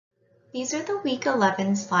These are the week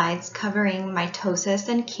 11 slides covering mitosis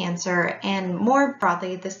and cancer and more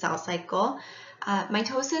broadly the cell cycle.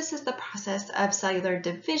 Mitosis is the process of cellular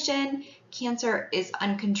division, cancer is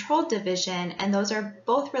uncontrolled division, and those are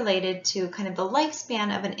both related to kind of the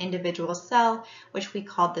lifespan of an individual cell, which we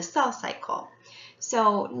call the cell cycle.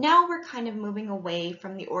 So now we're kind of moving away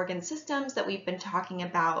from the organ systems that we've been talking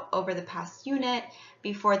about over the past unit.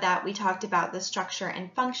 Before that, we talked about the structure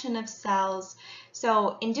and function of cells.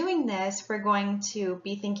 So in doing this, we're going to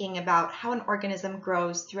be thinking about how an organism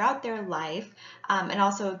grows throughout their life, and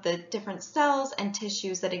also the different cells and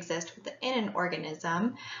tissues that exist within an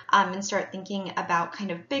organism, and start thinking about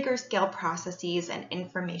kind of bigger scale processes and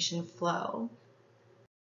information flow.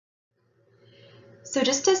 So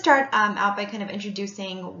just to start out by kind of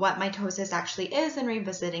introducing what mitosis actually is and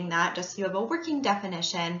revisiting that, just so you have a working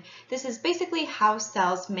definition, this is basically how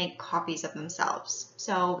cells make copies of themselves.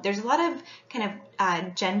 So there's a lot of kind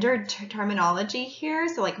of gendered terminology here,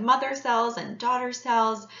 so like mother cells and daughter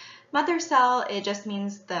cells. Mother cell, it just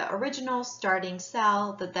means the original starting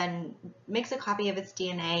cell that then makes a copy of its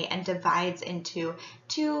DNA and divides into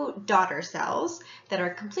two daughter cells that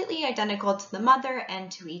are completely identical to the mother and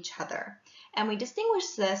to each other. And we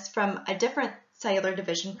distinguish this from a different cellular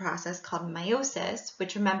division process called meiosis,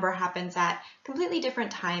 which remember happens at completely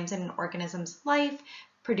different times in an organism's life,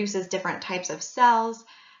 produces different types of cells.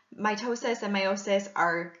 Mitosis and meiosis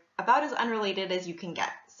are about as unrelated as you can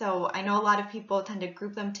get. So I know a lot of people tend to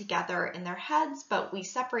group them together in their heads, but we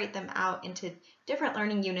separate them out into different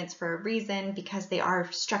learning units for a reason because they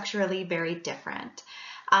are structurally very different.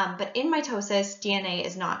 But in mitosis, DNA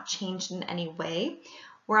is not changed in any way.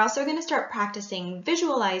 We're also going to start practicing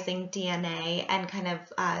visualizing DNA and kind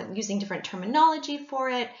of using different terminology for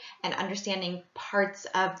it and understanding parts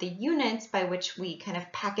of the units by which we kind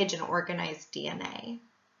of package and organize DNA.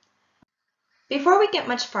 Before we get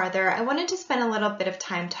much farther, I wanted to spend a little bit of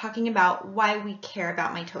time talking about why we care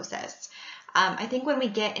about mitosis. I think when we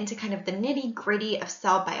get into kind of the nitty-gritty of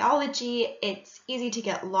cell biology, it's easy to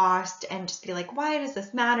get lost and just be like, why does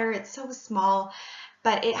this matter? It's so small.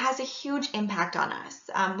 But it has a huge impact on us.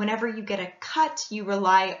 Whenever you get a cut, you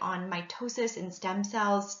rely on mitosis in stem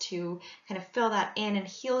cells to kind of fill that in and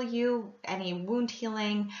heal you, any wound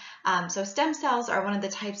healing. So stem cells are one of the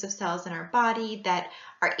types of cells in our body that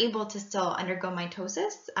are able to still undergo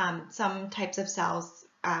mitosis. Some types of cells,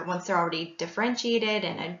 once they're already differentiated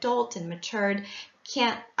and adult and matured,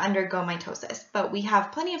 can't undergo mitosis. But we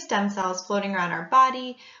have plenty of stem cells floating around our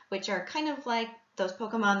body, which are kind of like those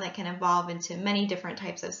Pokemon that can evolve into many different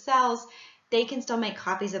types of cells. They can still make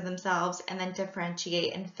copies of themselves and then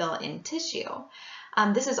differentiate and fill in tissue.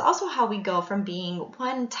 This is also how we go from being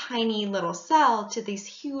one tiny little cell to these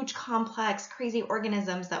huge, complex, crazy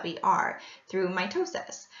organisms that we are through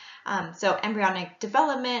mitosis. So embryonic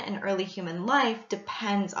development and early human life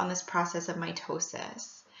depends on this process of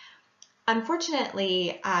mitosis.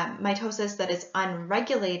 Unfortunately, mitosis that is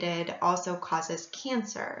unregulated also causes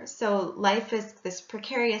cancer. So life is this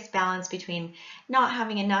precarious balance between not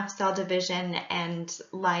having enough cell division and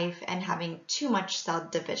life and having too much cell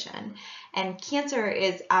division. And cancer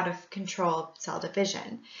is out of control cell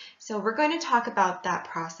division. So we're going to talk about that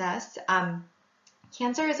process.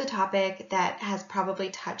 Cancer is a topic that has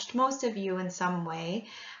probably touched most of you in some way.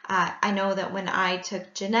 I know that when I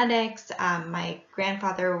took genetics, my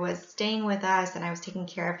grandfather was staying with us and I was taking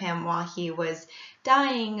care of him while he was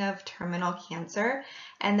dying of terminal cancer.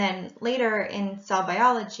 And then later in cell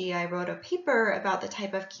biology, I wrote a paper about the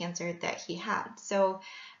type of cancer that he had. So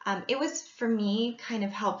it was, for me, kind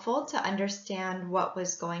of helpful to understand what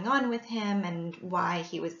was going on with him and why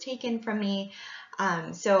he was taken from me.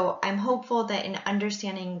 So I'm hopeful that in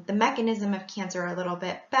understanding the mechanism of cancer a little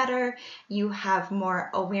bit better, you have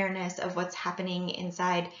more awareness of what's happening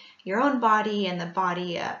inside your own body and the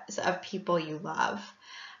body of people you love.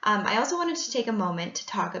 I also wanted to take a moment to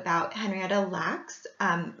talk about Henrietta Lacks.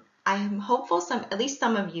 I'm hopeful at least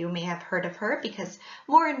some of you may have heard of her because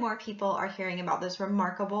more and more people are hearing about this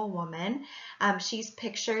remarkable woman. She's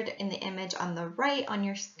pictured in the image on the right on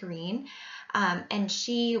your screen. And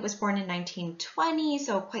she was born in 1920,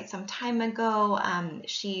 so quite some time ago.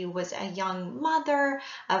 She was a young mother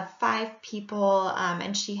of 5 people,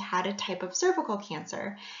 and she had a type of cervical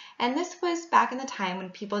cancer. And this was back in the time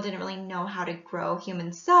when people didn't really know how to grow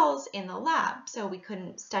human cells in the lab, so we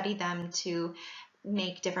couldn't study them to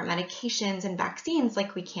make different medications and vaccines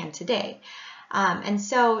like we can today. And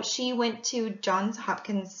so she went to Johns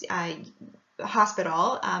Hopkins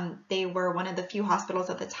hospital. They were one of the few hospitals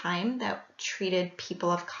at the time that treated people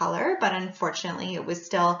of color, but unfortunately it was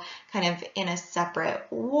still kind of in a separate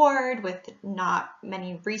ward with not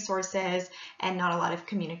many resources and not a lot of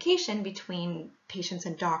communication between patients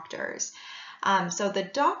and doctors. So the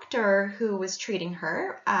doctor who was treating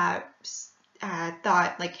her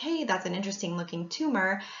thought like, hey, that's an interesting looking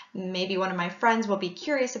tumor. Maybe one of my friends will be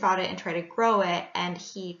curious about it and try to grow it. And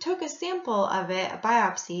he took a sample of it, a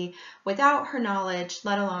biopsy, without her knowledge,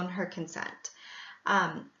 let alone her consent.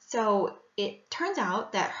 So it turns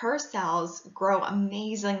out that her cells grow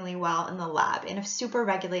amazingly well in the lab in a super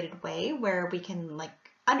regulated way where we can like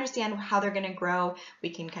understand how they're going to grow.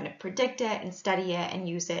 We can kind of predict it and study it and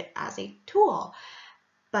use it as a tool.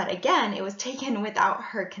 But again, it was taken without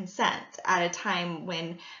her consent at a time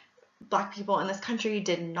when Black people in this country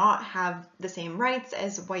did not have the same rights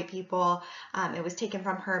as white people. It was taken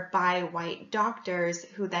from her by white doctors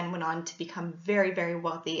who then went on to become very, very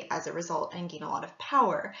wealthy as a result and gain a lot of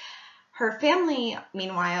power. Her family,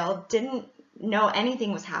 meanwhile, didn't know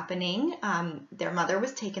anything was happening. Their mother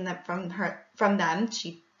was taken from them.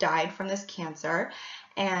 She died from this cancer,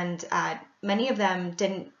 and many of them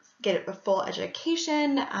didn't get a full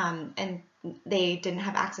education, and they didn't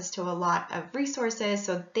have access to a lot of resources,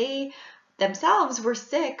 so they themselves were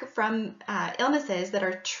sick from illnesses that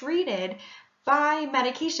are treated by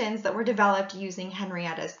medications that were developed using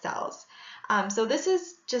Henrietta's cells. So this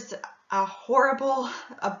is just a horrible,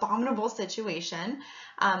 abominable situation.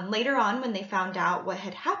 Later on, when they found out what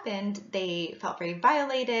had happened, they felt very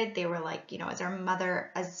violated. They were like, you know, is our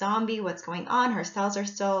mother a zombie? What's going on? Her cells are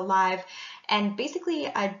still alive. And basically,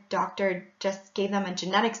 a doctor just gave them a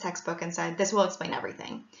genetics textbook and said, this will explain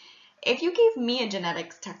everything. If you gave me a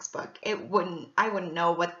genetics textbook, I wouldn't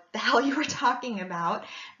know what the hell you were talking about,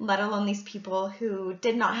 let alone these people who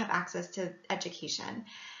did not have access to education.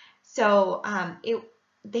 So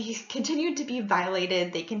they continued to be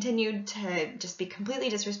violated. They continued to just be completely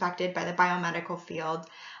disrespected by the biomedical field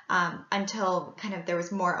until kind of there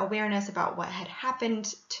was more awareness about what had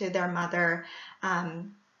happened to their mother.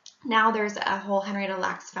 Now there's a whole Henrietta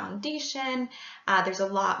Lacks Foundation. There's a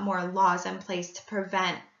lot more laws in place to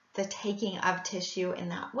prevent the taking of tissue in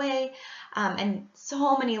that way. And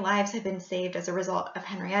so many lives have been saved as a result of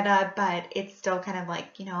Henrietta, but it's still kind of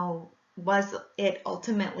like, you know, was it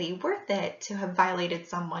ultimately worth it to have violated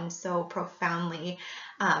someone so profoundly?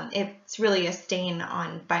 It's really a stain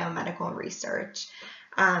on biomedical research.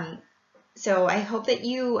 So I hope that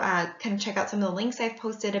you can check out some of the links I've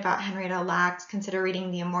posted about Henrietta Lacks. Consider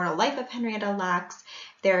reading The Immortal Life of Henrietta Lacks.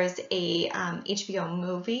 There's a HBO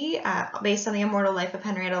movie based on The Immortal Life of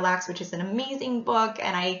Henrietta Lacks, which is an amazing book,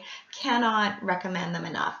 and I cannot recommend them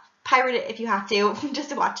enough. Pirate it if you have to, just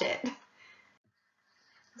to watch it.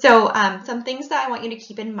 So some things that I want you to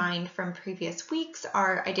keep in mind from previous weeks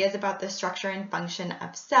are ideas about the structure and function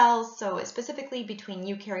of cells, so specifically between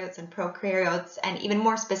eukaryotes and prokaryotes, and even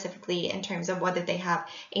more specifically in terms of whether they have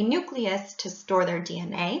a nucleus to store their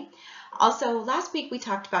DNA. Also, last week we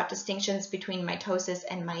talked about distinctions between mitosis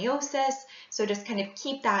and meiosis, so just kind of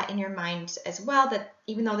keep that in your mind as well, that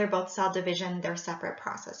even though they're both cell division, they're separate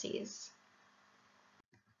processes.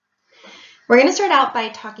 We're going to start out by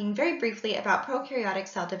talking very briefly about prokaryotic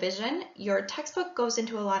cell division. Your textbook goes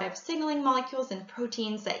into a lot of signaling molecules and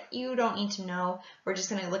proteins that you don't need to know. We're just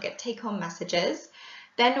going to look at take-home messages.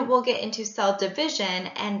 Then we'll get into cell division,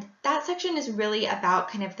 and that section is really about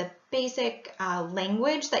kind of the basic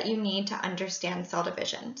language that you need to understand cell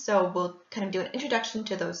division. So we'll kind of do an introduction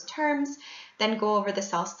to those terms, then go over the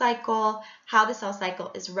cell cycle, how the cell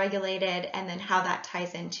cycle is regulated, and then how that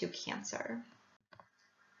ties into cancer.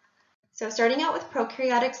 So starting out with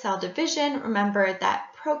prokaryotic cell division, remember that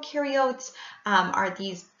prokaryotes are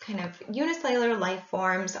these kind of unicellular life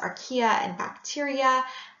forms, archaea and bacteria.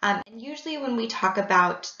 And usually when we talk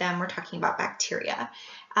about them, we're talking about bacteria.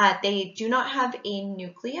 They do not have a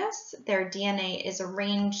nucleus. Their DNA is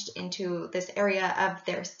arranged into this area of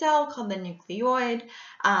their cell called the nucleoid,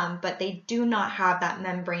 but they do not have that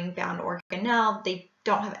membrane-bound organelle. They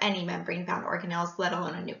don't have any membrane-bound organelles, let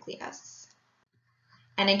alone a nucleus.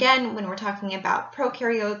 And again, when we're talking about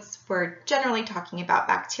prokaryotes, we're generally talking about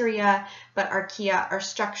bacteria, but archaea are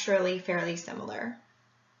structurally fairly similar,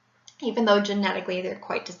 even though genetically they're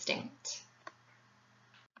quite distinct.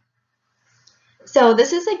 So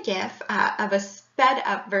this is a GIF of a sped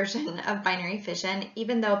up version of binary fission.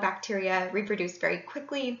 Even though bacteria reproduce very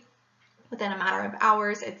quickly, within a matter of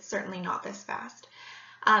hours, it's certainly not this fast.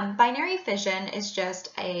 Binary fission is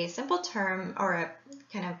just a simple term or a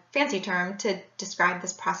kind of fancy term to describe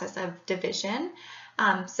this process of division.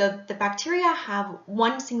 So the bacteria have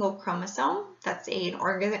one single chromosome. That's an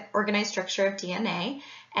organized structure of DNA,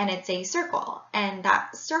 and it's a circle. And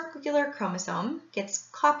that circular chromosome gets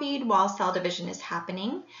copied while cell division is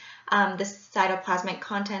happening. The cytoplasmic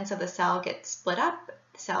contents of the cell get split up,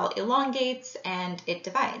 the cell elongates, and it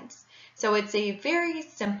divides. So it's a very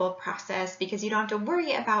simple process because you don't have to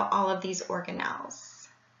worry about all of these organelles.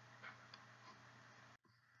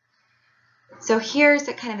 So here's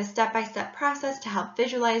a kind of a step-by-step process to help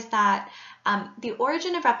visualize that. The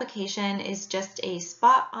origin of replication is just a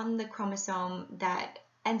spot on the chromosome that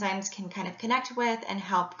enzymes can kind of connect with and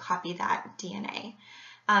help copy that DNA.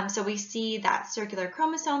 So we see that circular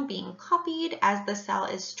chromosome being copied as the cell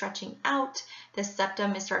is stretching out. The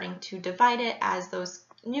septum is starting to divide it as those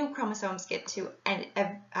new chromosomes get to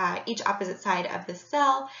each opposite side of the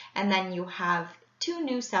cell, and then you have two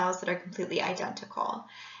new cells that are completely identical.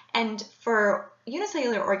 And for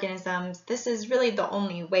unicellular organisms, this is really the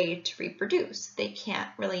only way to reproduce. They can't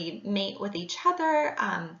really mate with each other.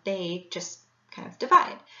 They just kind of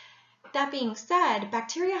divide. That being said,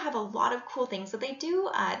 bacteria have a lot of cool things that they do.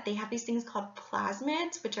 They have these things called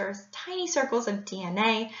plasmids, which are tiny circles of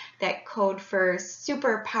DNA that code for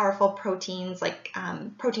super powerful proteins, like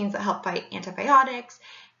proteins that help fight antibiotics.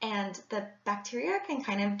 And the bacteria can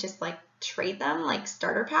kind of just like trade them like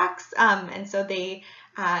starter packs. And so they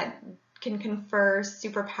can confer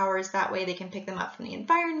superpowers that way. They can pick them up from the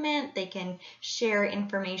environment. They can share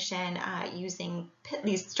information using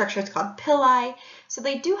these structures called pili. So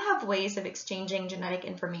they do have ways of exchanging genetic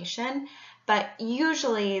information, but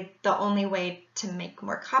usually the only way to make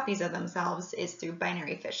more copies of themselves is through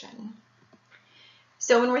binary fission.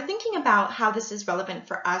 So when we're thinking about how this is relevant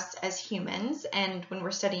for us as humans, and when we're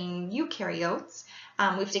studying eukaryotes,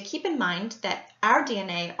 we have to keep in mind that our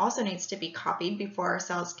DNA also needs to be copied before our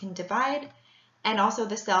cells can divide, and also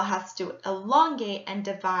the cell has to elongate and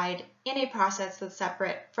divide in a process that's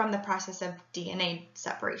separate from the process of DNA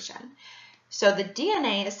separation. So the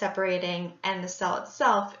DNA is separating and the cell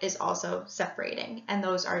itself is also separating, and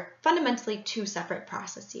those are fundamentally two separate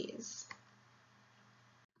processes.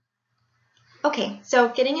 Okay, so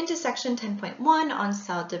getting into section 10.1 on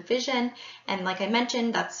cell division, and like I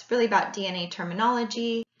mentioned, that's really about DNA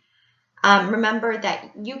terminology. Remember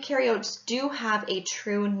that eukaryotes do have a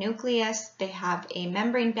true nucleus. They have a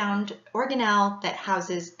membrane-bound organelle that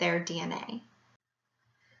houses their DNA.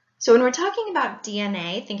 So when we're talking about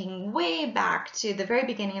DNA, thinking way back to the very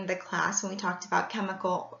beginning of the class when we talked about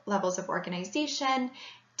chemical levels of organization,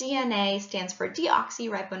 DNA stands for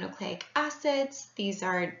deoxyribonucleic acids. These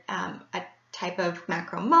are a type of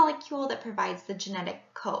macromolecule that provides the genetic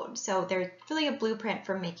code. So they're really a blueprint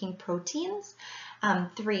for making proteins.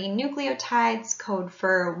 3 nucleotides code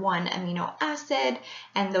for 1 amino acid,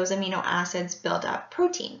 and those amino acids build up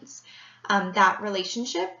proteins. That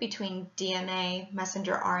relationship between DNA,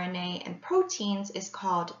 messenger RNA, and proteins is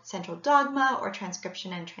called central dogma or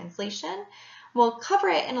transcription and translation. We'll cover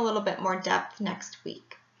it in a little bit more depth next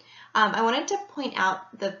week. I wanted to point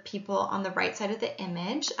out the people on the right side of the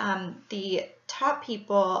image. The top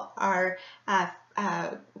people are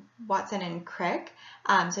Watson and Crick,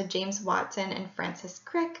 so James Watson and Francis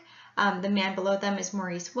Crick. The man below them is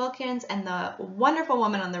Maurice Wilkins, and the wonderful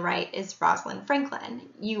woman on the right is Rosalind Franklin.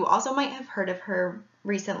 You also might have heard of her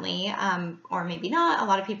recently, or maybe not. A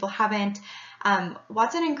lot of people haven't.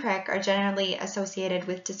 Watson and Crick are generally associated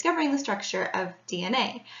with discovering the structure of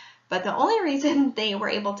DNA. But the only reason they were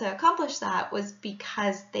able to accomplish that was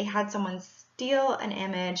because they had someone steal an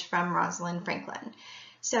image from Rosalind Franklin.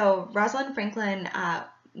 So Rosalind Franklin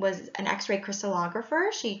was an X-ray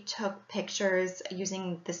crystallographer. She took pictures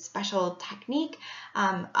using this special technique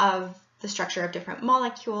of the structure of different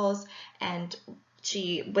molecules, and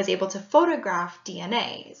she was able to photograph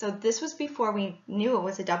DNA. So this was before we knew it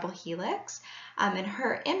was a double helix, and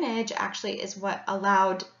her image actually is what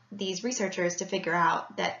allowed these researchers to figure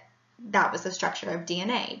out that that was the structure of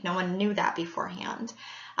DNA. No one knew that beforehand.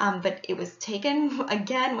 But it was taken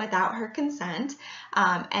again without her consent,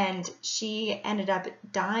 and she ended up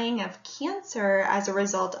dying of cancer as a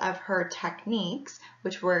result of her techniques,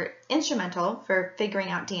 which were instrumental for figuring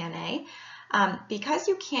out DNA. Because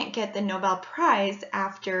you can't get the Nobel Prize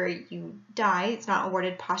after you die, it's not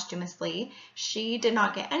awarded posthumously, she did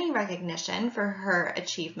not get any recognition for her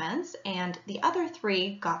achievements, and the other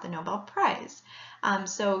 3 got the Nobel Prize.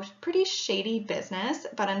 So pretty shady business,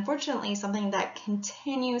 but unfortunately something that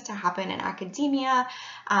continues to happen in academia.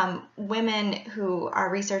 Women who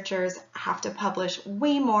are researchers have to publish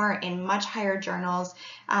way more in much higher journals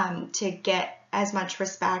to get as much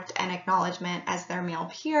respect and acknowledgement as their male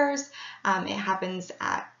peers. It happens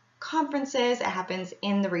at conferences, it happens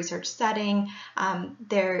in the research setting.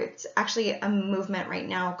 There's actually a movement right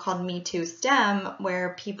now called Me Too STEM,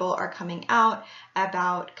 where people are coming out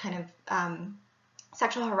about kind of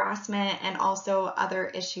sexual harassment and also other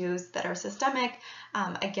issues that are systemic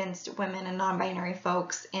against women and non-binary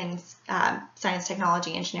folks in science,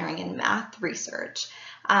 technology, engineering, and math research.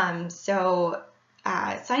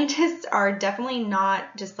 Scientists are definitely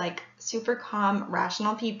not just like super calm,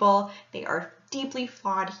 rational people. They are deeply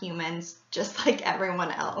flawed humans, just like everyone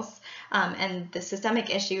else. And the systemic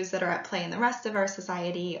issues that are at play in the rest of our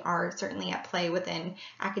society are certainly at play within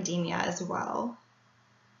academia as well.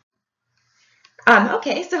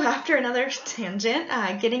 Okay, so after another tangent,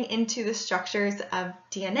 getting into the structures of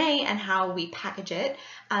DNA and how we package it.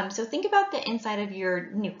 So think about the inside of your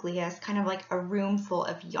nucleus, kind of like a room full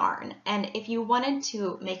of yarn. And if you wanted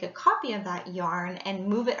to make a copy of that yarn and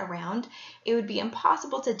move it around, it would be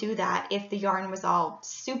impossible to do that if the yarn was all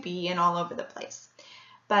soupy and all over the place.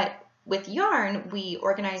 But with yarn, we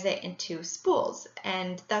organize it into spools,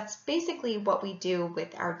 and that's basically what we do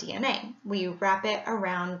with our DNA. We wrap it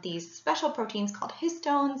around these special proteins called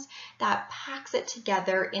histones that packs it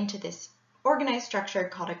together into this organized structure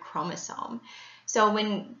called a chromosome. So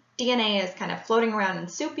when DNA is kind of floating around in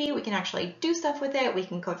soupy, we can actually do stuff with it. We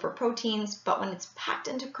can code for proteins, but when it's packed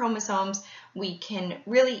into chromosomes, we can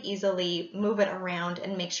really easily move it around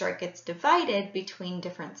and make sure it gets divided between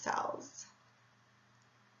different cells.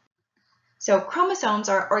 So chromosomes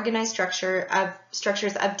are organized structures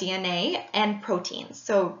of DNA and proteins.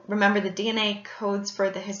 So remember, the DNA codes for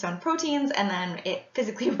the histone proteins and then it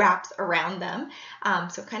physically wraps around them.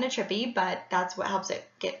 So kind of trippy, but that's what helps it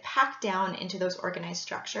get packed down into those organized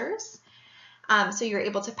structures. So you're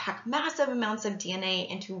able to pack massive amounts of DNA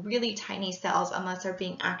into really tiny cells unless they're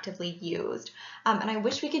being actively used. And I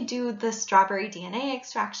wish we could do the strawberry DNA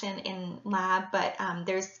extraction in lab, but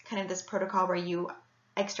there's kind of this protocol where you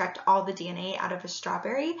extract all the DNA out of a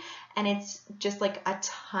strawberry, and it's just like a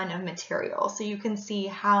ton of material. So you can see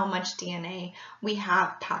how much DNA we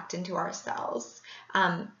have packed into our cells.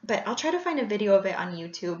 But I'll try to find a video of it on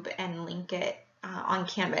YouTube and link it on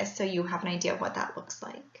Canvas so you have an idea of what that looks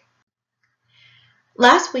like.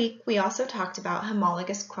 Last week, we also talked about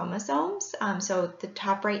homologous chromosomes. So the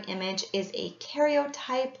top right image is a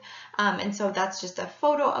karyotype, and so that's just a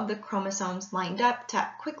photo of the chromosomes lined up to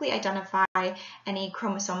quickly identify any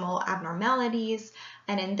chromosomal abnormalities.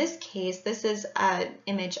 And in this case, this is an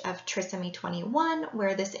image of trisomy 21,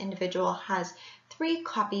 where this individual has 3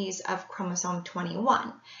 copies of chromosome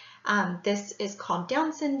 21. This is called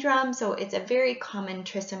Down syndrome, so it's a very common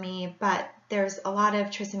trisomy, but there's a lot of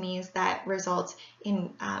trisomies that result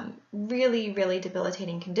in really, really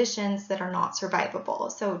debilitating conditions that are not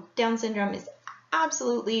survivable. So Down syndrome is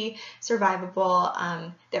absolutely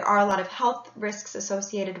survivable. There are a lot of health risks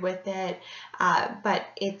associated with it, but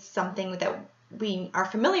it's something that we are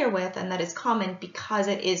familiar with and that is common because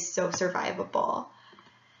it is so survivable.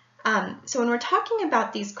 So when we're talking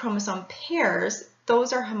about these chromosome pairs,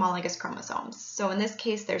 those are homologous chromosomes. So in this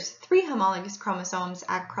case, there's 3 homologous chromosomes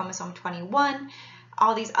at chromosome 21.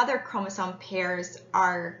 All these other chromosome pairs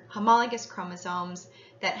are homologous chromosomes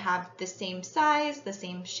that have the same size, the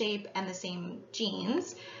same shape, and the same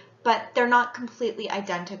genes, but they're not completely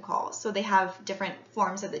identical. So they have different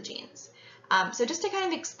forms of the genes. So just to kind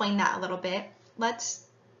of explain that a little bit, let's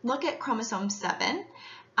look at chromosome 7.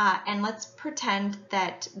 And let's pretend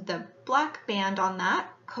that the black band on that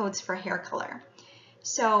codes for hair color.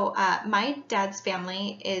 So my dad's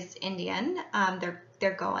family is Indian,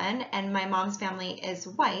 they're Goan, and my mom's family is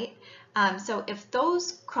white. So if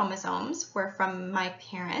those chromosomes were from my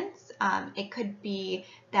parents, it could be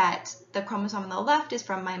that the chromosome on the left is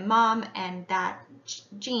from my mom, and that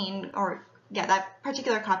gene, or yeah, that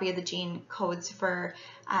particular copy of the gene codes for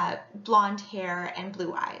blonde hair and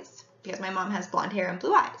blue eyes, because my mom has blonde hair and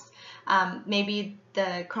blue eyes. Maybe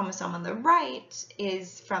the chromosome on the right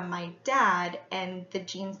is from my dad, and the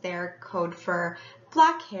genes there code for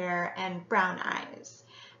black hair and brown eyes.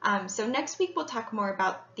 So next week we'll talk more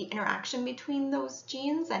about the interaction between those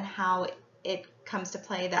genes and how it comes to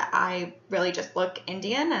play that I really just look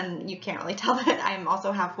Indian, and you can't really tell that I'm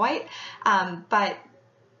also half white. But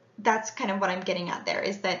that's kind of what I'm getting at there,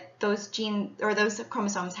 is that those genes or those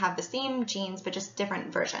chromosomes have the same genes but just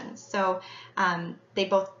different versions. So they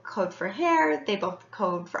both code for hair, they both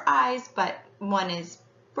code for eyes, but one is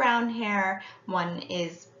brown hair, one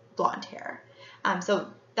is blonde hair. So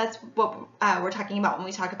that's what we're talking about when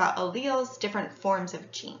we talk about alleles, different forms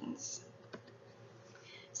of genes.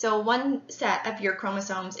 So one set of your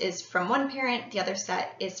chromosomes is from one parent, the other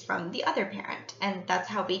set is from the other parent, and that's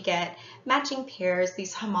how we get matching pairs,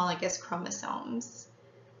 these homologous chromosomes.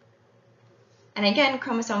 And again,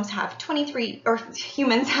 chromosomes have 23, or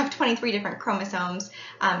humans have 23 different chromosomes,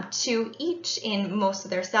 2 each in most of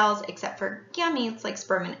their cells, except for gametes like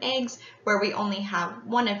sperm and eggs, where we only have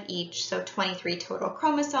 1 of each, so 23 total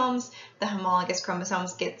chromosomes. The homologous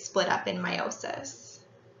chromosomes get split up in meiosis.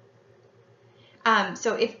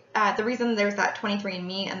 So if the reason there's that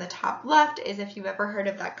 23andMe in the top left is if you've ever heard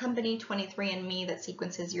of that company 23andMe that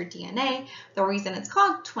sequences your DNA, the reason it's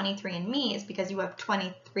called 23andMe is because you have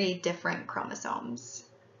 23 different chromosomes.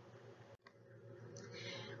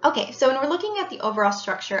 Okay, so when we're looking at the overall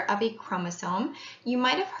structure of a chromosome, you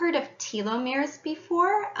might have heard of telomeres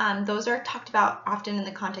before. Those are talked about often in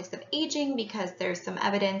the context of aging because there's some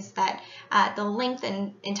evidence that the length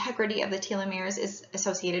and integrity of the telomeres is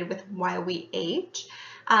associated with why we age.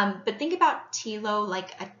 But think about telo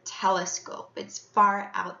like a telescope. It's far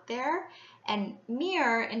out there, and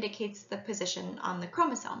mere indicates the position on the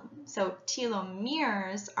chromosome. So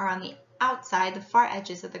telomeres are on the outside, the far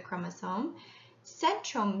edges of the chromosome.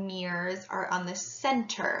 Centromeres are on the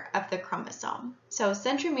center of the chromosome. So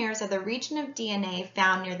centromeres are the region of DNA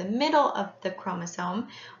found near the middle of the chromosome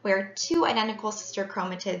where 2 identical sister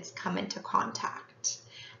chromatids come into contact.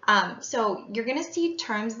 So you're going to see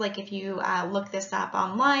terms like, if you look this up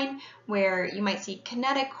online, where you might see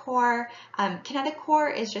kinetochore.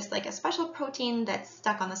 Kinetochore is just like a special protein that's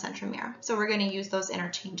stuck on the centromere. So we're going to use those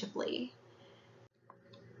interchangeably.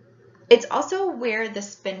 It's also where the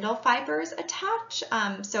spindle fibers attach.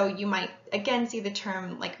 So you might again see the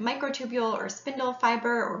term like microtubule or spindle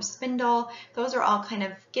fiber or spindle. Those are all kind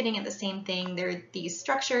of getting at the same thing. They're these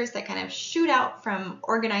structures that kind of shoot out from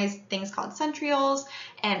organized things called centrioles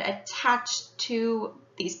and attach to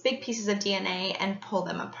these big pieces of DNA and pull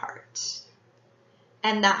them apart.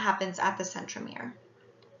 And that happens at the centromere.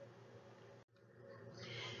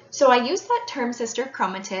 So I use that term sister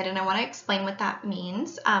chromatid, and I want to explain what that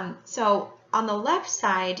means. So on the left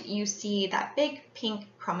side, you see that big pink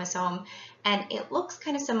chromosome, and it looks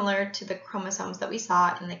kind of similar to the chromosomes that we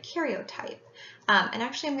saw in the karyotype. And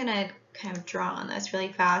actually, I'm going to kind of draw on this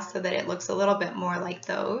really fast so that it looks a little bit more like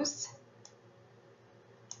those.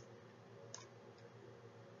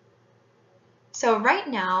 So right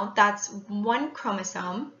now, that's one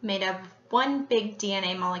chromosome made of one big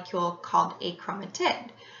DNA molecule called a chromatid.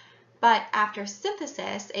 But after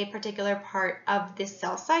synthesis, a particular part of this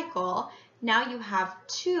cell cycle, now you have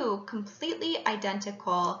 2 completely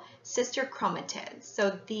identical sister chromatids.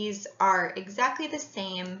 So these are exactly the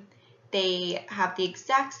same. They have the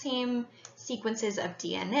exact same sequences of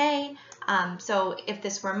DNA. So if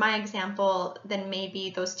this were my example, then maybe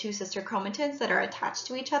those 2 sister chromatids that are attached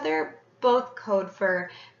to each other both code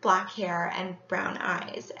for black hair and brown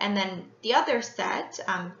eyes. And then the other set,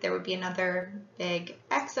 there would be another big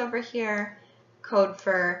X over here, code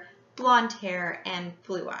for blonde hair and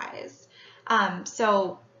blue eyes.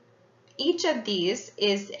 So each of these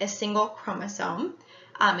is a single chromosome.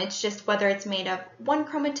 It's just whether it's made of 1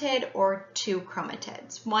 chromatid or 2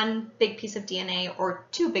 chromatids, 1 big piece of DNA or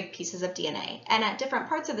 2 big pieces of DNA. And at different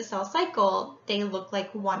parts of the cell cycle, they look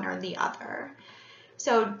like one or the other.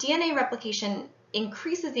 So DNA replication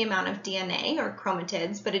increases the amount of DNA or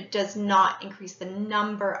chromatids, but it does not increase the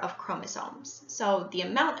number of chromosomes. So the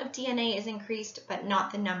amount of DNA is increased, but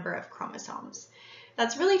not the number of chromosomes.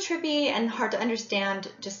 That's really trippy and hard to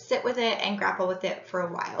understand. Just sit with it and grapple with it for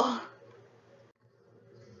a while.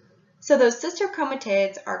 So those sister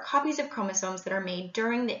chromatids are copies of chromosomes that are made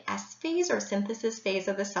during the S phase or synthesis phase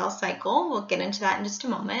of the cell cycle. We'll get into that in just a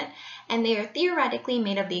moment. And they are theoretically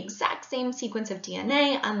made of the exact same sequence of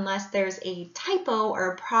DNA unless there's a typo or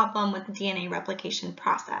a problem with the DNA replication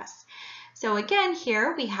process. So again,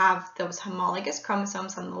 here we have those homologous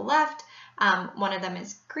chromosomes on the left. One of them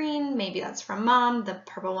is green, maybe that's from mom. The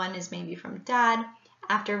purple one is maybe from dad.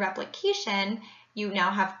 After replication, you now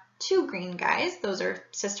have 2 green guys. Those are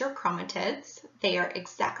sister chromatids. They are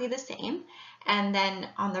exactly the same. And then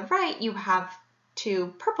on the right, you have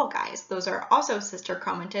 2 purple guys. Those are also sister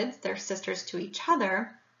chromatids. They're sisters to each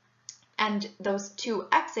other. And those 2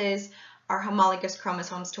 X's are homologous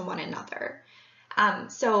chromosomes to one another.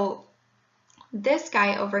 So this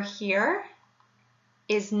guy over here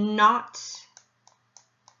is not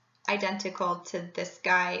identical to this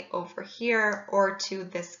guy over here or to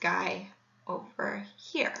this guy over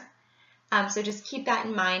here. So just keep that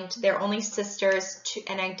in mind. They're only sisters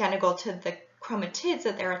and identical to the chromatids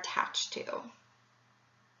that they're attached to.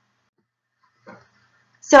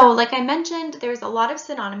 So like I mentioned, there's a lot of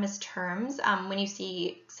synonymous terms. When you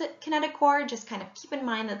see kinetochore, just kind of keep in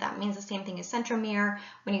mind that that means the same thing as centromere.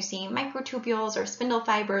 When you see microtubules or spindle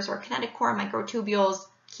fibers or kinetochore microtubules,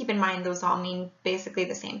 keep in mind those all mean basically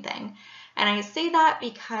the same thing. And I say that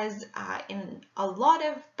because in a lot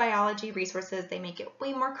of biology resources, they make it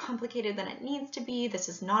way more complicated than it needs to be. This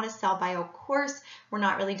is not a cell bio course. We're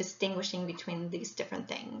not really distinguishing between these different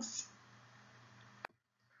things.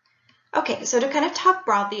 Okay, so to kind of talk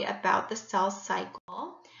broadly about the cell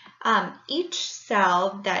cycle, each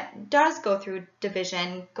cell that does go through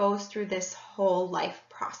division goes through this whole life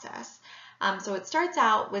process. So it starts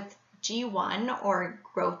out with G1 or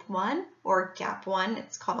growth 1 or gap 1.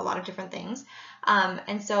 It's called a lot of different things.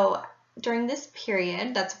 And so during this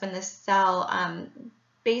period, that's when the cell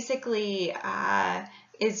basically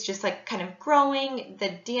is just like kind of growing. The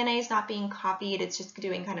DNA is not being copied. It's just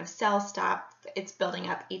doing kind of cell stop. It's building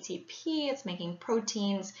up ATP. It's making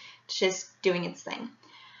proteins. It's just doing its thing.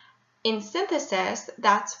 In synthesis,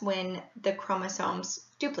 that's when the chromosomes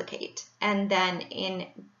duplicate. And then in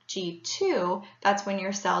G2, that's when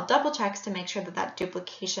your cell double checks to make sure that that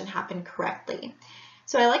duplication happened correctly.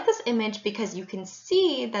 So I like this image because you can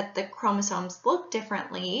see that the chromosomes look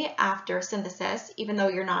differently after synthesis. Even though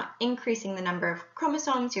you're not increasing the number of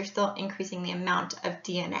chromosomes, you're still increasing the amount of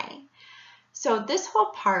DNA. So this whole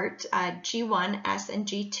part, G1, S, and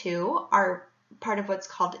G2, are part of what's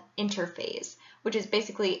called interphase, which is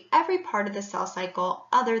basically every part of the cell cycle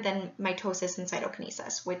other than mitosis and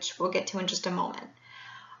cytokinesis, which we'll get to in just a moment.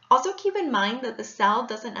 Also keep in mind that the cell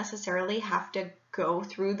doesn't necessarily have to go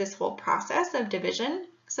through this whole process of division.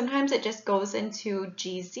 Sometimes it just goes into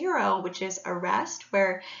G0, which is a rest,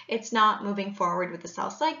 where it's not moving forward with the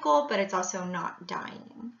cell cycle, but it's also not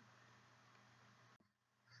dying.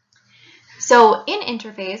 So in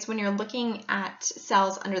interphase, when you're looking at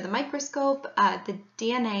cells under the microscope, the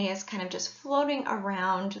DNA is kind of just floating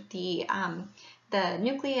around the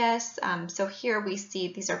nucleus. So here we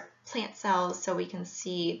see these are plant cells, so we can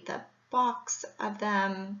see the box of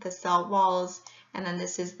them, the cell walls, and then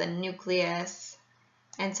this is the nucleus.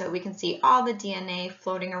 And so we can see all the DNA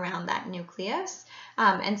floating around that nucleus.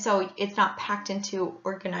 And so it's not packed into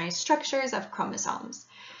organized structures of chromosomes.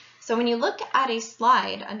 So when you look at a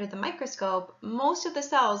slide under the microscope, most of the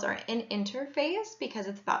cells are in interphase because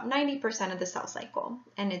it's about 90% of the cell cycle,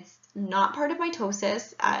 and it's not part of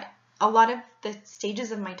mitosis. A lot of the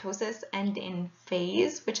stages of mitosis end in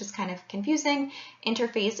phase, which is kind of confusing.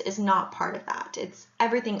 Interphase is not part of that. It's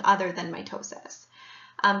everything other than mitosis.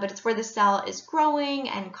 But it's where the cell is growing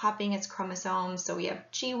and copying its chromosomes. So we have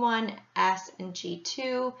G1, S, and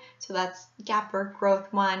G2. So that's gap or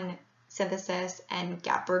growth 1, synthesis, and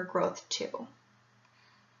gap or growth 2.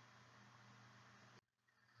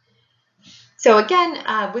 So again,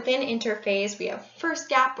 within interphase, we have first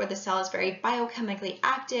gap where the cell is very biochemically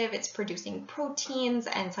active. It's producing proteins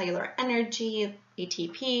and cellular energy,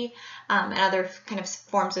 ATP, and other kind of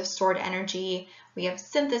forms of stored energy. We have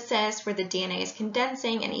synthesis where the DNA is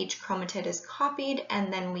condensing and each chromatid is copied.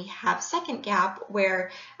 And then we have second gap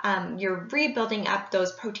where you're rebuilding up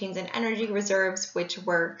those proteins and energy reserves, which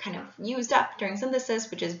were kind of used up during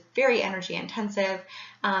synthesis, which is very energy intensive.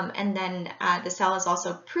 And then the cell is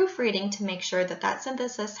also proofreading to make sure that that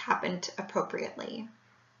synthesis happened appropriately.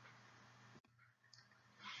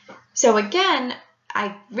 So again,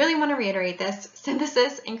 I really want to reiterate this.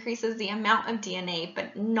 Synthesis increases the amount of DNA,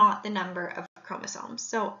 but not the number of chromosomes.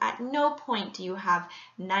 So at no point do you have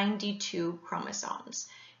 92 chromosomes.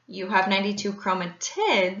 You have 92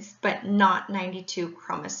 chromatids, but not 92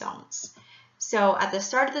 chromosomes. So at the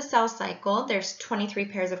start of the cell cycle, there's 23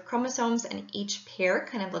 pairs of chromosomes, and each pair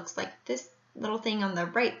kind of looks like this little thing on the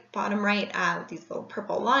right, bottom right, with these little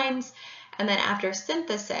purple lines. And then after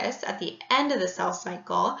synthesis, at the end of the cell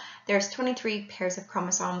cycle, there's 23 pairs of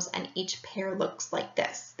chromosomes, and each pair looks like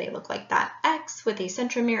this. They look like that X with a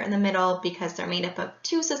centromere in the middle because they're made up of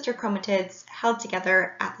two sister chromatids held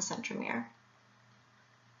together at the centromere.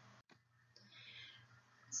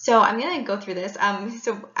 So I'm going to go through this.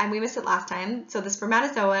 We missed it last time. So the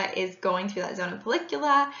spermatozoa is going through that zone of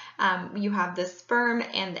follicula. You have the sperm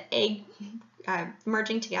and the egg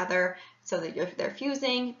merging together so that they're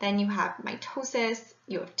fusing. Then you have mitosis.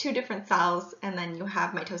 You have 2 different cells, and then you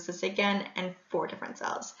have mitosis again and 4 different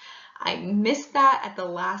cells. I missed that at the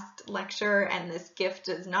last lecture, and this GIF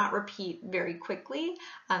does not repeat very quickly.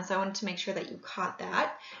 So I wanted to make sure that you caught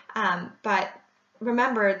that. But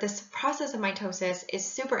remember, this process of mitosis is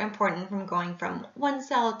super important from going from one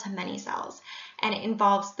cell to many cells, and it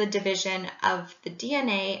involves the division of the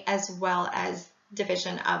DNA as well as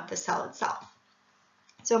division of the cell itself.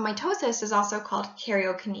 So mitosis is also called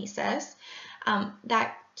karyokinesis.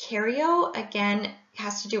 That karyo, again,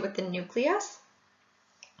 has to do with the nucleus.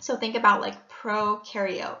 So think about like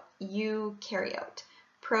prokaryote, eukaryote.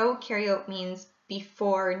 Prokaryote means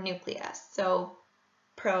before nucleus, so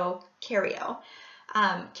prokaryo.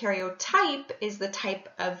 Karyotype is the type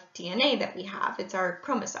of DNA that we have. It's our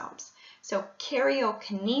chromosomes. So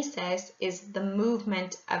karyokinesis is the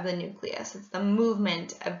movement of the nucleus. It's the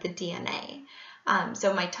movement of the DNA.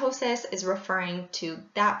 So mitosis is referring to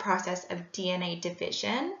that process of DNA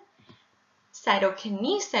division.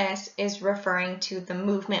 Cytokinesis is referring to the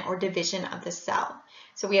movement or division of the cell.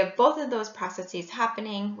 So we have both of those processes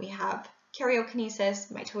happening. We have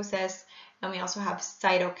karyokinesis, mitosis, and we also have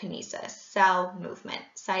cytokinesis, cell movement.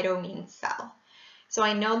 Cyto means cell. So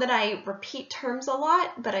I know that I repeat terms a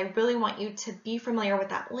lot, but I really want you to be familiar with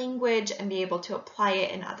that language and be able to apply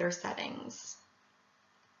it in other settings.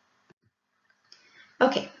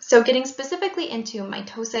 Okay, so getting specifically into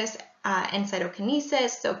mitosis and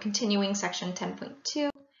cytokinesis, so continuing section 10.2.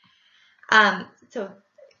 So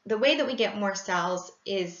the way that we get more cells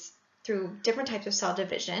is through different types of cell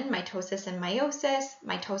division, mitosis and meiosis.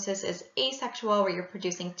 Mitosis is asexual, where you're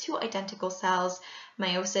producing two identical cells.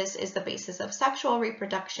 Meiosis is the basis of sexual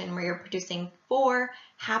reproduction, where you're producing 4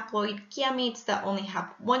 haploid gametes that only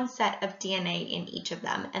have one set of DNA in each of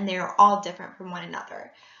them, and they are all different from one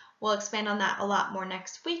another. We'll expand on that a lot more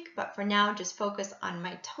next week, but for now, just focus on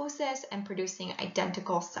mitosis and producing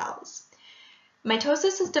identical cells.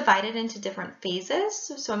 Mitosis is divided into different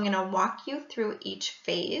phases, so I'm going to walk you through each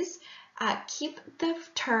phase. Keep the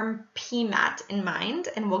term PMAT in mind,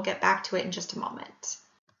 and we'll get back to it in just a moment.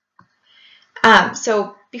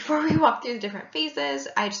 So before we walk through the different phases,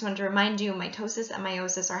 I just want to remind you mitosis and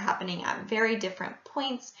meiosis are happening at very different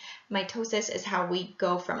points. Mitosis is how we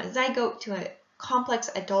go from a zygote to a complex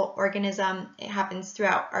adult organism. It happens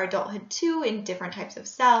throughout our adulthood too in different types of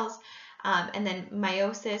cells. And then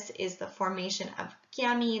meiosis is the formation of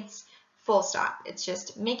gametes, full stop. It's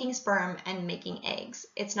just making sperm and making eggs.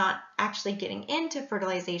 It's not actually getting into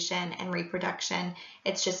fertilization and reproduction.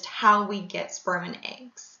 It's just how we get sperm and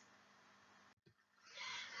eggs.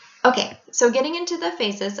 Okay, so getting into the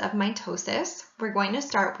phases of mitosis, we're going to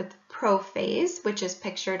start with prophase, which is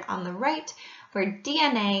pictured on the right, where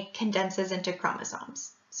DNA condenses into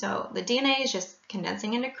chromosomes. So the DNA is just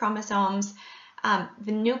condensing into chromosomes.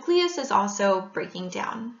 The nucleus is also breaking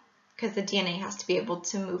down because the DNA has to be able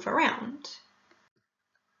to move around.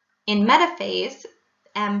 In metaphase,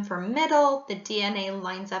 M for middle, the DNA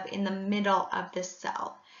lines up in the middle of the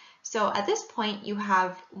cell. So at this point, you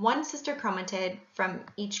have one sister chromatid from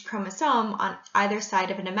each chromosome on either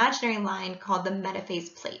side of an imaginary line called the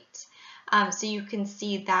metaphase plate. So you can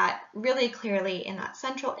see that really clearly in that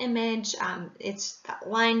central image. It's that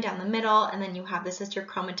line down the middle, and then you have the sister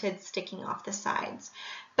chromatids sticking off the sides.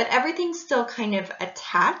 But everything's still kind of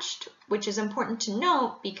attached, which is important to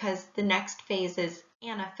note because the next phase is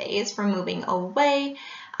anaphase, for moving away.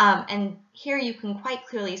 And here you can quite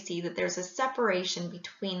clearly see that there's a separation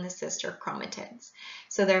between the sister chromatids.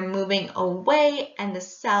 So they're moving away, and the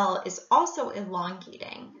cell is also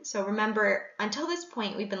elongating. So remember, until this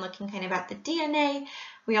point, we've been looking kind of at the DNA.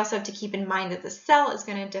 We also have to keep in mind that the cell is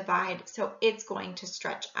going to divide, so it's going to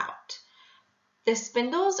stretch out. The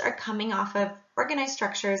spindles are coming off of organized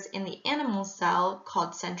structures in the animal cell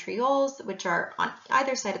called centrioles, which are on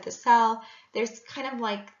either side of the cell. There's kind of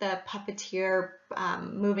like the puppeteer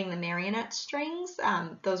moving the marionette strings.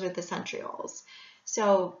 Those are the centrioles.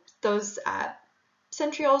 So those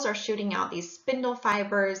centrioles are shooting out these spindle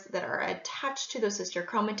fibers that are attached to those sister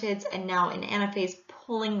chromatids, and now in anaphase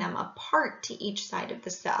pulling them apart to each side of the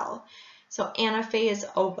cell. So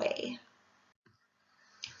anaphase away.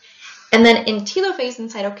 And then in telophase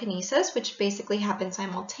and cytokinesis, which basically happen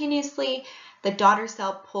simultaneously, the daughter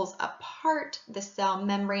cell pulls apart, the cell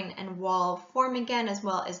membrane and wall form again, as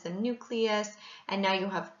well as the nucleus, and now you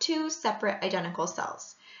have two separate identical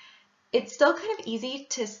cells. It's still kind of easy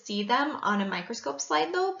to see them on a microscope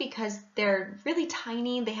slide though, because they're really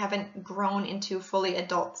tiny, they haven't grown into fully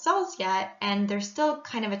adult cells yet, and they're still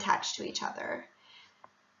kind of attached to each other.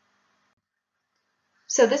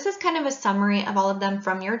 So this is kind of a summary of all of them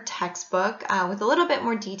from your textbook with a little bit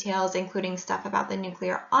more details, including stuff about the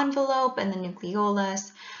nuclear envelope and the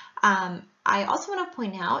nucleolus. I also want to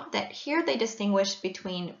point out that here they distinguish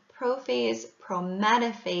between prophase,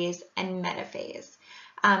 prometaphase, and metaphase.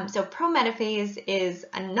 So prometaphase is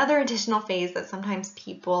another additional phase that sometimes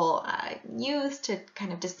people use to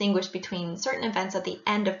kind of distinguish between certain events at the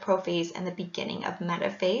end of prophase and the beginning of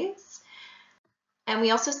metaphase. And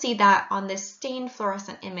we also see that on this stained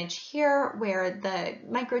fluorescent image here, where the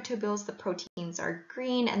microtubules, the proteins, are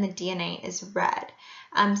green and the DNA is red.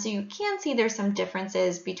 So you can see there's some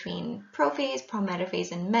differences between prophase,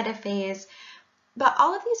 prometaphase, and metaphase. But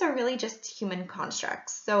all of these are really just human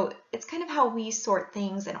constructs. So it's kind of how we sort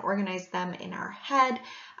things and organize them in our head.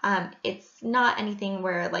 It's not anything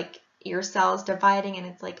where like your cells dividing and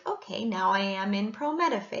it's like, okay, now I am in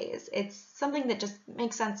prometaphase. It's something that just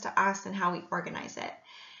makes sense to us and how we organize it.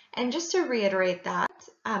 And just to reiterate that,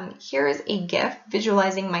 here is a GIF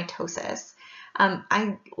visualizing mitosis.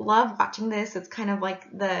 I love watching this. It's kind of like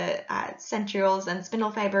the centrioles and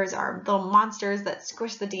spindle fibers are little monsters that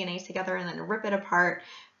squish the DNA together and then rip it apart,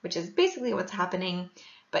 which is basically what's happening.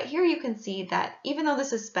 But here you can see that even though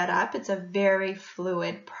this is sped up, it's a very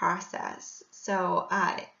fluid process. So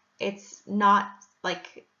it's not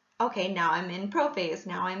like, okay, now I'm in prophase,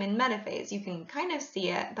 now I'm in metaphase. You can kind of see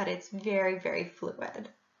it, but it's very, very fluid.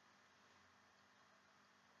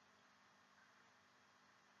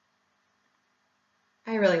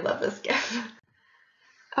 I really love this GIF.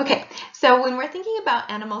 Okay, so when we're thinking about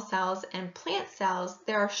animal cells and plant cells,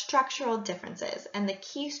 there are structural differences, and the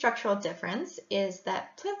key structural difference is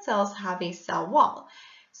that plant cells have a cell wall.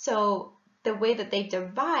 So the way that they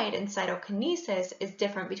divide in cytokinesis is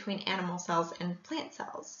different between animal cells and plant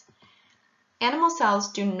cells. Animal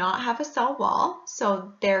cells do not have a cell wall,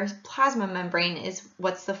 so their plasma membrane is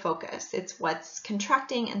what's the focus. It's what's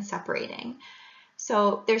contracting and separating.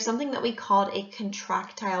 So there's something that we called a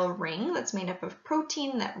contractile ring that's made up of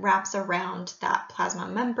protein that wraps around that plasma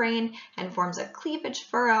membrane and forms a cleavage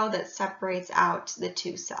furrow that separates out the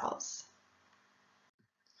two cells.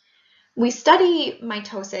 We study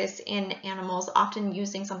mitosis in animals often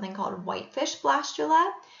using something called whitefish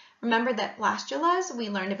blastula. Remember that blastulas we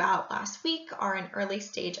learned about last week are an early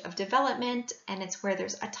stage of development, and it's where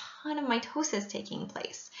there's a ton of mitosis taking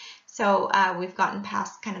place. So we've gotten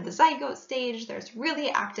past kind of the zygote stage. There's really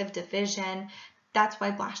active division. That's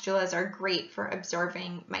why blastulas are great for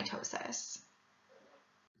observing mitosis.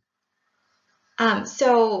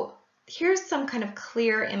 So here's some kind of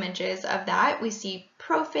clear images of that. We see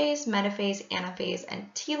prophase, metaphase, anaphase,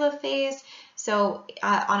 and telophase. So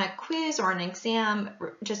on a quiz or an exam,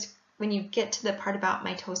 just when you get to the part about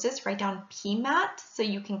mitosis, write down PMAT so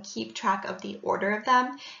you can keep track of the order of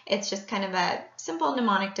them. It's just kind of a simple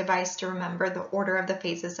mnemonic device to remember the order of the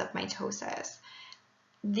phases of mitosis.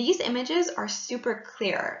 These images are super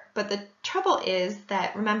clear, but the trouble is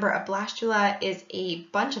that, remember, a blastula is a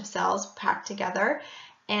bunch of cells packed together,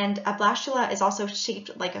 and a blastula is also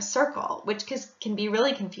shaped like a circle, which can be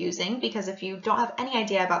really confusing because if you don't have any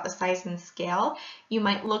idea about the size and scale, you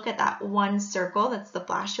might look at that one circle that's the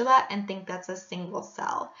blastula and think that's a single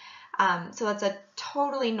cell. So that's a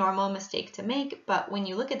totally normal mistake to make, but when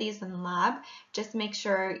you look at these in lab, just make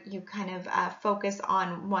sure you kind of focus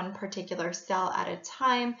on one particular cell at a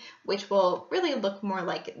time, which will really look more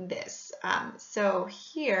like this. So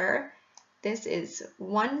here, this is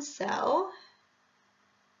one cell.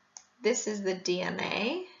 This is the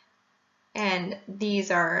DNA, and these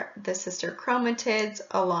are the sister chromatids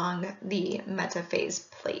along the metaphase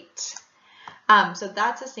plate. So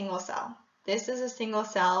that's a single cell. This is a single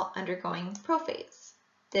cell undergoing prophase.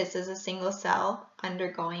 This is a single cell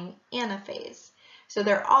undergoing anaphase. So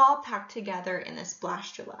they're all packed together in this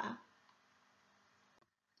blastula.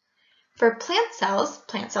 For plant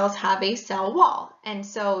cells have a cell wall, and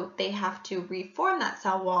so they have to reform that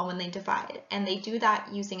cell wall when they divide, and they do that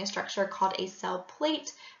using a structure called a cell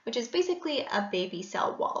plate, which is basically a baby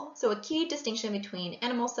cell wall. So a key distinction between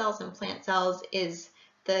animal cells and plant cells is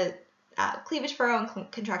the cleavage furrow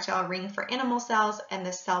and contractile ring for animal cells and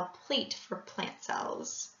the cell plate for plant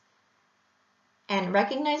cells. And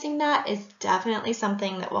recognizing that is definitely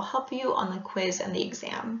something that will help you on the quiz and the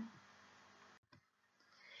exam.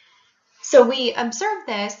 So we observe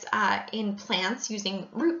this in plants using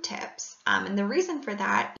root tips, and the reason for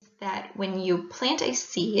that is that when you plant a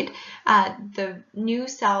seed, the new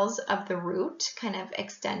cells of the root kind of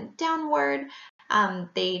extend downward,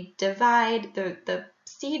 they divide, the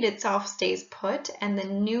seed itself stays put, and the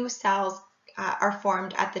new cells are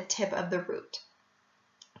formed at the tip of the root.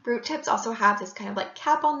 Root tips also have this kind of like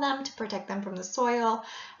cap on them to protect them from the soil,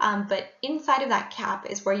 but inside of that cap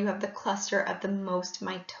is where you have the cluster of the most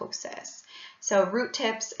mitosis. So root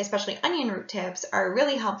tips, especially onion root tips, are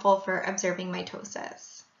really helpful for observing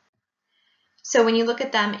mitosis. So when you look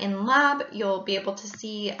at them in lab, you'll be able to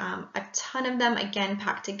see a ton of them again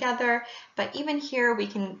packed together, but even here we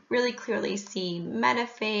can really clearly see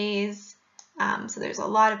metaphase. So there's a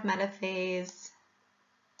lot of metaphase.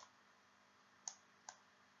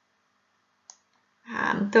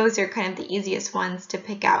 Those are kind of the easiest ones to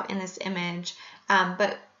pick out in this image,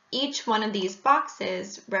 but each one of these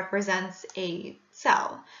boxes represents a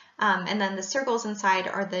cell, and then the circles inside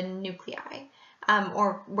are the nuclei,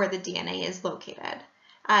 or where the DNA is located.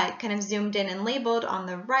 Kind of zoomed in and labeled on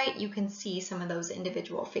the right, you can see some of those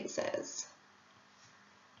individual phases.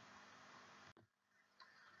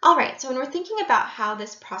 All right. right, so when we're thinking about how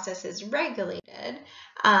this process is regulated,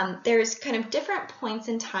 there's kind of different points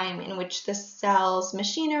in time in which the cell's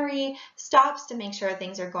machinery stops to make sure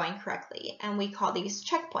things are going correctly, and we call these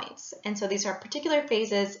checkpoints. And so these are particular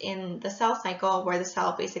phases in the cell cycle where the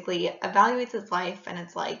cell basically evaluates its life and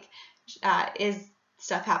it's like, is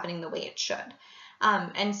stuff happening the way it should?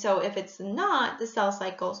 And so if it's not, the cell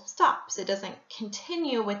cycle stops. It doesn't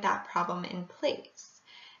continue with that problem in place.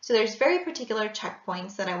 So there's very particular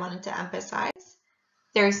checkpoints that I wanted to emphasize.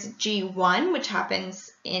 There's G1, which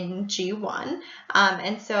happens in G1.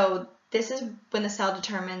 And so this is when the cell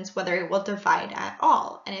determines whether it will divide at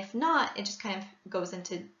all. And if not, it just kind of goes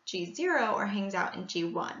into G0 or hangs out in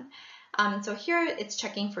G1. So here it's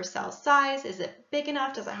checking for cell size. Is it big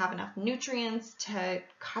enough? Does it have enough nutrients to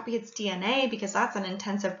copy its DNA? Because that's an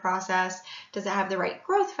intensive process. Does it have the right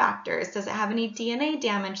growth factors? Does it have any DNA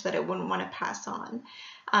damage that it wouldn't want to pass on?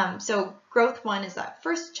 So growth 1 is that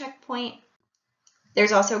first checkpoint.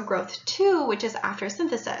 There's also growth 2, which is after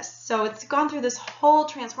synthesis. So it's gone through this whole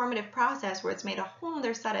transformative process where it's made a whole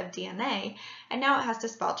other set of DNA, and now it has to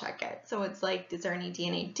spell check it. So it's like, is there any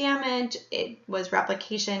DNA damage? Was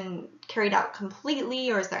replication carried out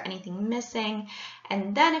completely, or is there anything missing?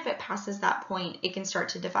 And then if it passes that point, it can start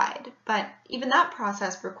to divide. But even that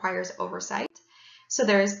process requires oversight. So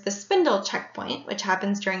there's the spindle checkpoint, which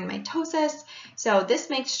happens during mitosis. So this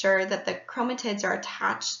makes sure that the chromatids are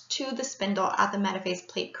attached to the spindle at the metaphase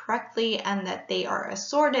plate correctly and that they are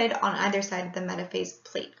assorted on either side of the metaphase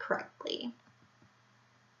plate correctly.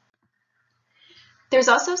 There's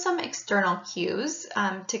also some external cues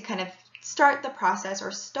to kind of start the process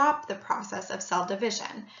or stop the process of cell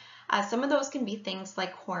division. Some of those can be things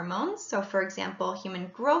like hormones. So for example, human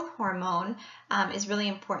growth hormone is really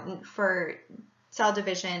important for cell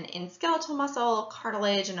division in skeletal muscle,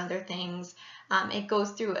 cartilage, and other things. It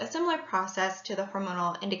goes through a similar process to the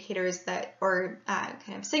hormonal indicators that, or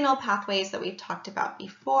kind of signal pathways that we've talked about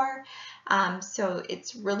before. So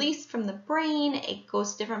it's released from the brain, it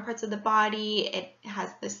goes to different parts of the body, it has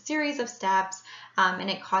this series of steps, and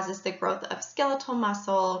it causes the growth of skeletal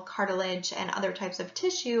muscle, cartilage, and other types of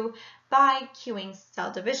tissue by cueing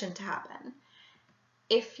cell division to happen.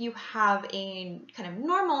 If you have a kind of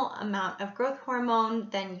normal amount of growth hormone,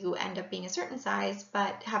 then you end up being a certain size,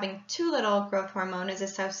 but having too little growth hormone is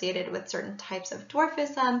associated with certain types of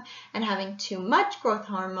dwarfism, and having too much growth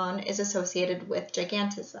hormone is associated with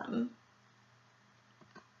gigantism.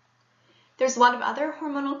 There's a lot of other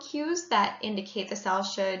hormonal cues that indicate the cell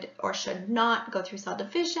should or should not go through cell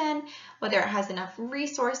division, whether it has enough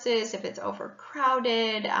resources, if it's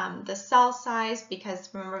overcrowded, the cell size, because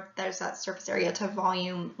remember there's that surface area to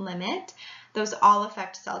volume limit. Those all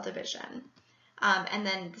affect cell division. And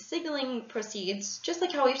then the signaling proceeds just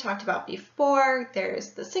like how we've talked about before.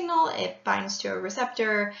 There's the signal, it binds to a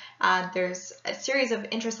receptor, there's a series of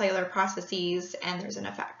intracellular processes, and there's an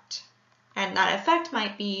effect. And that effect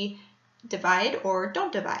might be divide or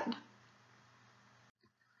don't divide.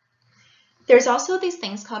 There's also these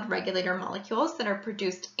things called regulator molecules that are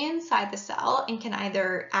produced inside the cell and can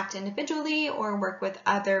either act individually or work with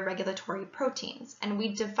other regulatory proteins. And we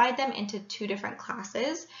divide them into two different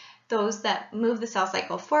classes, those that move the cell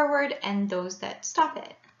cycle forward and those that stop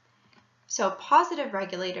it. So positive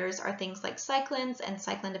regulators are things like cyclins and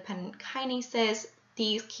cyclin-dependent kinases.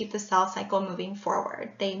 These keep the cell cycle moving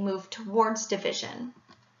forward. They move towards division.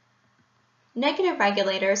 Negative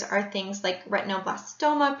regulators are things like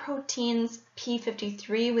retinoblastoma proteins,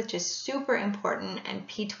 P53, which is super important, and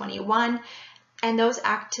P21, and those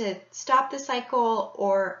act to stop the cycle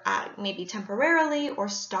or maybe temporarily or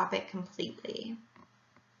stop it completely.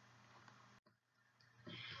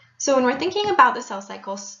 So when we're thinking about the cell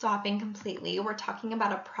cycle stopping completely, we're talking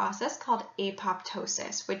about a process called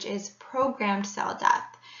apoptosis, which is programmed cell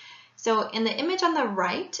death. So in the image on the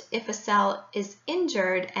right, if a cell is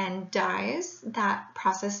injured and dies, that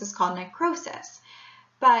process is called necrosis.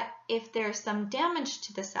 But if there's some damage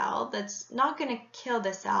to the cell that's not going to kill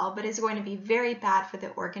the cell, but is going to be very bad for the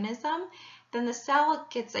organism, then the cell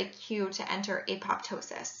gets a cue to enter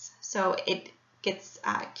apoptosis. So it gets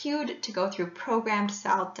cued to go through programmed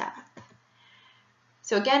cell death.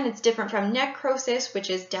 So again, it's different from necrosis, which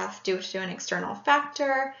is death due to an external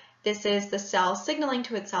factor. This is the cell signaling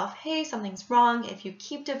to itself, hey, something's wrong. If you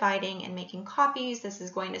keep dividing and making copies, this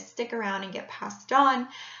is going to stick around and get passed on.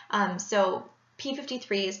 So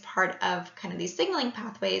P53 is part of kind of these signaling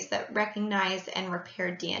pathways that recognize and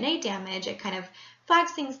repair DNA damage. It kind of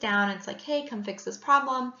flags things down. It's like, hey, come fix this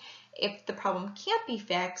problem. If the problem can't be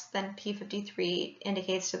fixed, then P53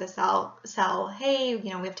 indicates to the cell, hey, we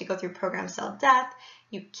have to go through programmed cell death.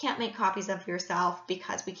 You can't make copies of yourself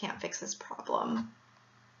because we can't fix this problem.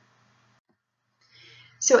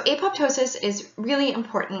 So apoptosis is really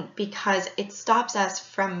important because it stops us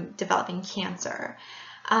from developing cancer.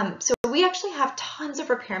 So we actually have tons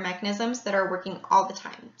of repair mechanisms that are working all the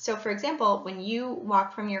time. So for example, when you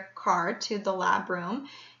walk from your car to the lab room,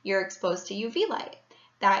 you're exposed to UV light.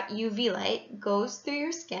 That UV light goes through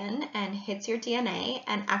your skin and hits your DNA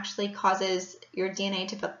and actually causes your DNA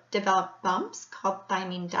to develop bumps called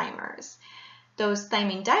thymine dimers. Those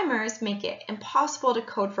thymine dimers make it impossible to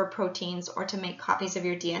code for proteins or to make copies of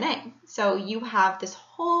your DNA. So you have this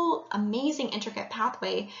whole amazing intricate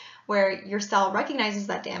pathway where your cell recognizes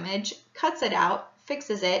that damage, cuts it out,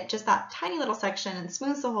 fixes it, just that tiny little section, and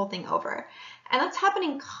smooths the whole thing over. And that's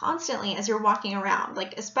happening constantly as you're walking around,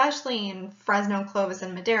 like especially in Fresno, Clovis,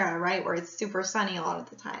 and Madera, right, where it's super sunny a lot of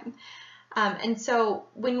the time. And so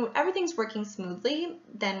when everything's working smoothly,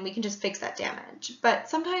 then we can just fix that damage. But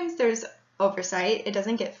sometimes there's oversight, it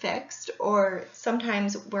doesn't get fixed, or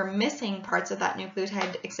sometimes we're missing parts of that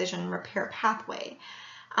nucleotide excision repair pathway.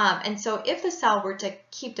 And so if the cell were to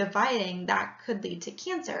keep dividing, that could lead to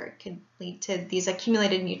cancer. It could lead to these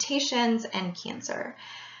accumulated mutations and cancer.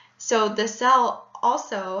 So the cell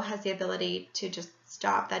also has the ability to just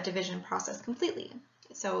stop that division process completely.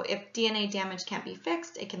 So if DNA damage can't be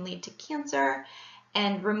fixed, it can lead to cancer,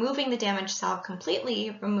 and removing the damaged cell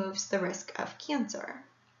completely removes the risk of cancer.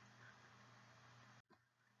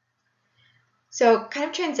 So kind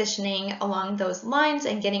of transitioning along those lines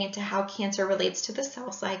and getting into how cancer relates to the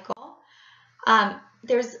cell cycle,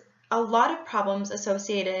 there's a lot of problems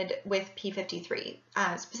associated with P53,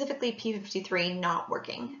 specifically P53 not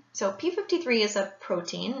working. So P53 is a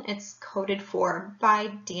protein. It's coded for by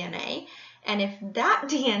DNA. And if that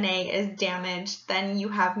DNA is damaged, then you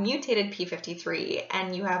have mutated P53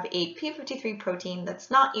 and you have a P53 protein that's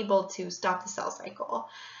not able to stop the cell cycle.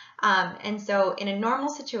 And so in a normal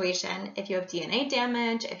situation, if you have DNA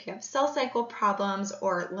damage, if you have cell cycle problems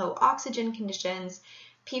or low oxygen conditions,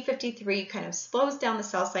 P53 kind of slows down the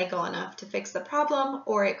cell cycle enough to fix the problem,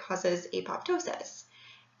 or it causes apoptosis.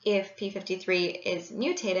 If P53 is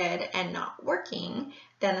mutated and not working,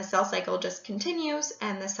 then the cell cycle just continues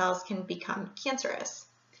and the cells can become cancerous.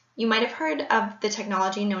 You might have heard of the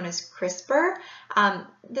technology known as CRISPR.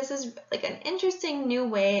 This is like an interesting new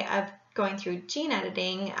way of going through gene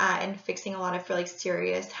editing and fixing a lot of really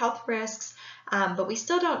serious health risks, but we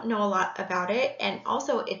still don't know a lot about it. And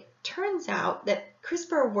also it turns out that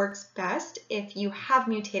CRISPR works best if you have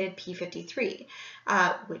mutated P53,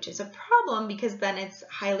 which is a problem because then it's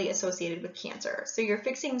highly associated with cancer. So you're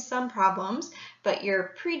fixing some problems, but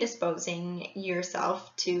you're predisposing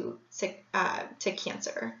yourself to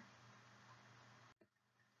cancer.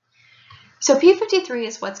 So P53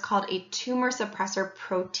 is what's called a tumor suppressor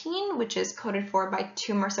protein, which is coded for by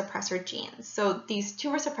tumor suppressor genes. So these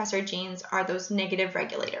tumor suppressor genes are those negative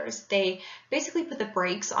regulators. They basically put the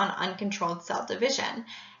brakes on uncontrolled cell division.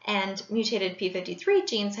 And mutated P53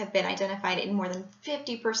 genes have been identified in more than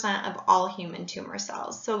 50% of all human tumor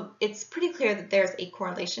cells. So it's pretty clear that there's a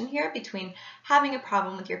correlation here between having a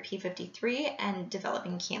problem with your P53 and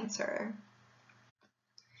developing cancer.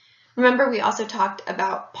 Remember, we also talked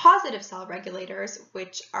about positive cell regulators,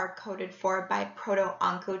 which are coded for by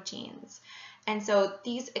proto-oncogenes. And so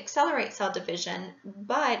these accelerate cell division,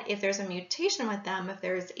 but if there's a mutation with them, if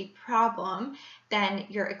there's a problem, then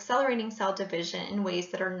you're accelerating cell division in ways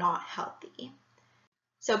that are not healthy.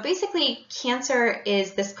 So basically, cancer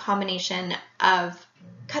is this combination of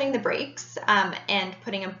cutting the brakes and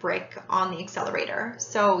putting a brake on the accelerator.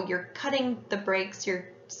 So you're cutting the brakes, you're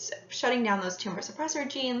shutting down those tumor suppressor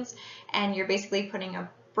genes, and you're basically putting a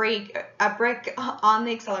brake on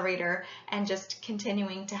the accelerator and just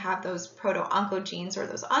continuing to have those proto-oncogenes or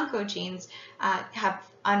those oncogenes have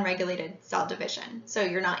unregulated cell division. So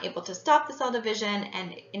you're not able to stop the cell division,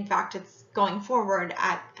 and in fact, it's going forward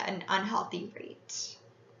at an unhealthy rate.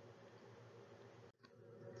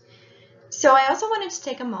 So I also wanted to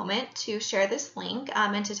take a moment to share this link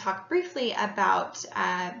and to talk briefly about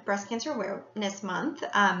Breast Cancer Awareness Month,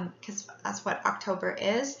 because that's what October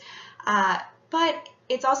is. But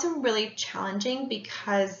it's also really challenging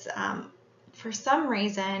because for some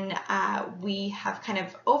reason we have kind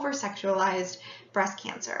of over-sexualized breast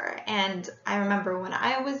cancer. And I remember when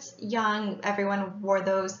I was young, everyone wore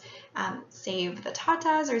those Save the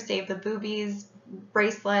Tatas or Save the Boobies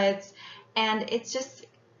bracelets, and it's just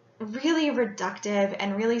really reductive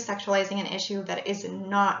and really sexualizing an issue that is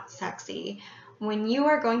not sexy. When you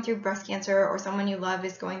are going through breast cancer or someone you love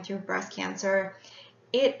is going through breast cancer,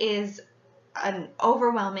 it is an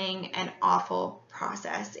overwhelming and awful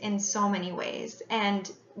process in so many ways. And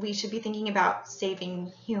we should be thinking about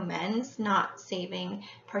saving humans, not saving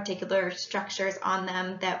particular structures on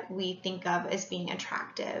them that we think of as being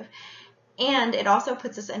attractive. And it also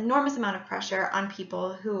puts this enormous amount of pressure on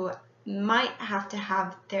people who might have to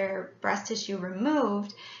have their breast tissue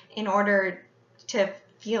removed in order to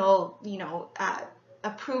feel,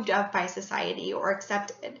 approved of by society or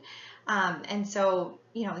accepted. And so,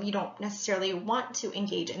 you don't necessarily want to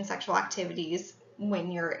engage in sexual activities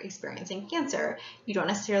when you're experiencing cancer. You don't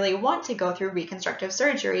necessarily want to go through reconstructive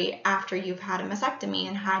surgery after you've had a mastectomy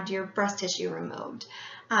and had your breast tissue removed.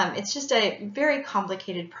 It's just a very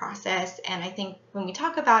complicated process, and I think when we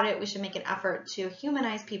talk about it, we should make an effort to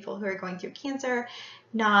humanize people who are going through cancer,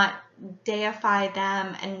 not deify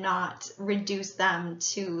them and not reduce them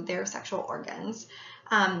to their sexual organs.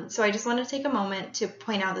 So I just want to take a moment to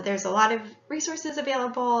point out that there's a lot of resources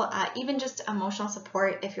available, even just emotional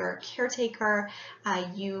support. If you're a caretaker,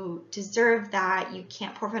 you deserve that. You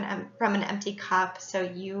can't pour from an empty cup, so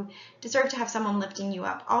you deserve to have someone lifting you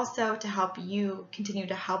up also to help you continue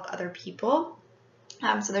to help other people.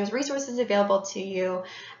 So there's resources available to you,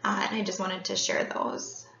 and I just wanted to share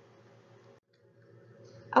those.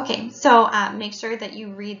 Okay, so make sure that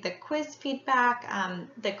you read the quiz feedback.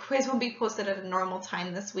 The quiz will be posted at a normal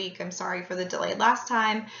time this week. I'm sorry for the delay last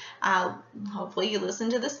time. Hopefully you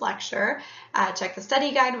listened to this lecture. Check the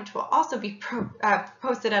study guide, which will also be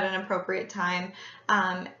posted at an appropriate time.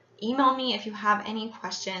 Email me if you have any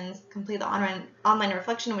questions. Complete the online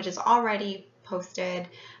reflection, which is already posted.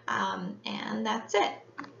 And that's it.